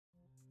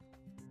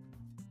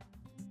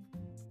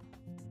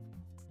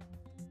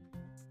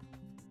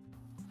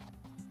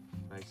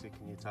Macy,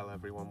 can you tell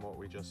everyone what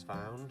we just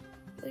found?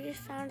 We just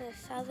found a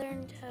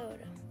southern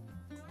toad.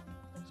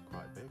 It's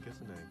quite big,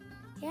 isn't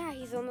he? Yeah,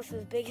 he's almost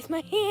as big as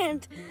my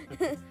hand.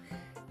 Okay,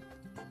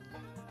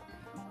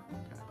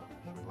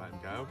 should we let him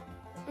go?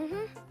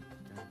 Mm-hmm.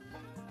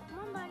 Come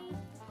on, buddy.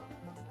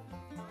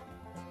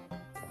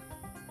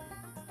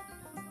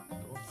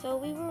 Cool. So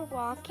we were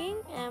walking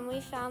and we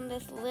found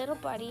this little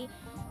buddy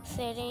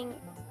sitting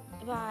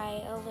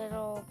by a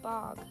little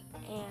bog,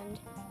 and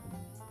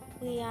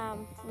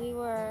we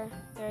were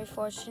very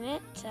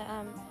fortunate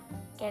to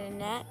get a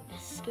net,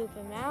 scoop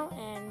him out,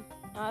 and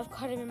now I've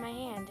caught him in my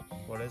hand.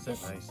 What is it,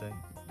 Macy?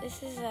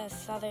 This is a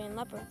southern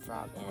leopard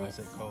frog. Why is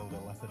it called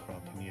a leopard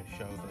frog? Can you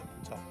show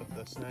the top of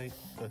the snake,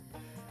 the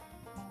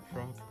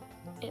frog?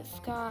 It's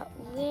got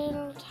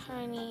little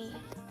tiny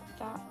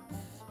dots.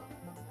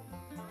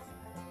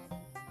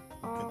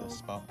 Look at the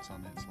spots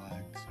on its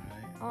legs,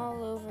 right?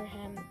 All over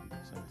him.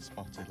 So it's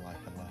spotted like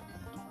a leopard.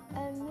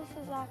 And this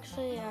is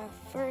actually a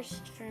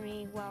first for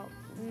me. Well,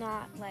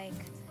 not like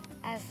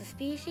as the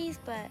species,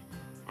 but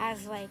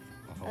as like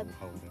A whole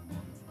holding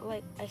one.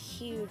 like a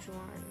huge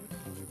one.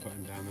 Can we put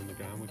him down on the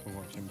ground? We can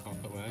watch him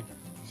pop away.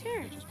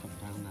 Sure. We just put him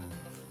down there.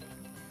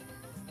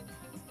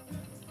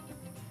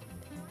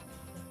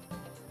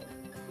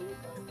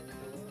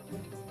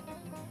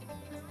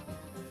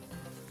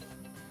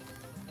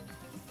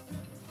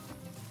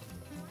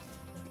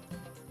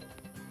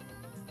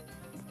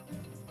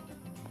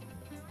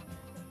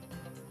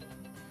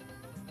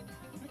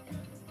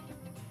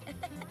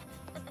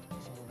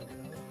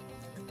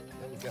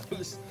 There he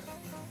goes.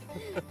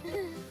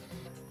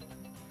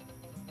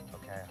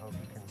 Okay, I hope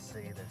you can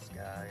see this,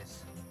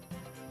 guys.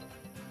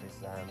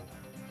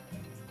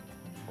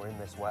 We're in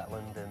this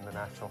wetland in the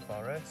National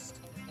Forest,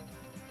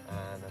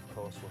 and of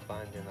course we're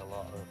finding a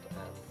lot of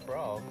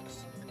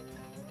frogs,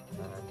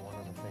 and one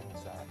of the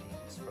things that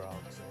eats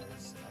frogs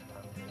is a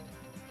banded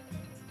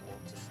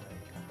water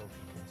snake. I hope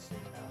you can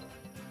see that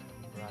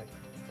right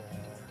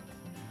there.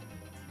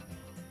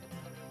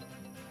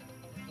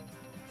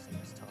 See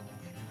his tongue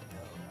shooting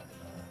out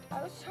right there.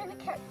 I was trying to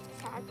catch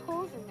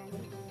tadpoles and then he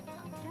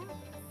jumped out.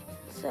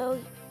 So,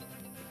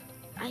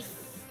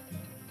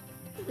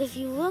 if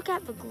you look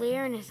at the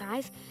glare in his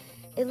eyes,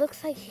 it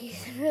looks like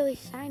he's really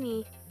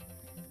shiny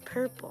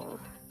purple.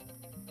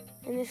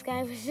 And this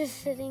guy was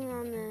just sitting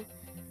on the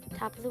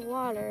top of the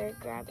water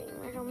grabbing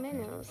little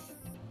minnows.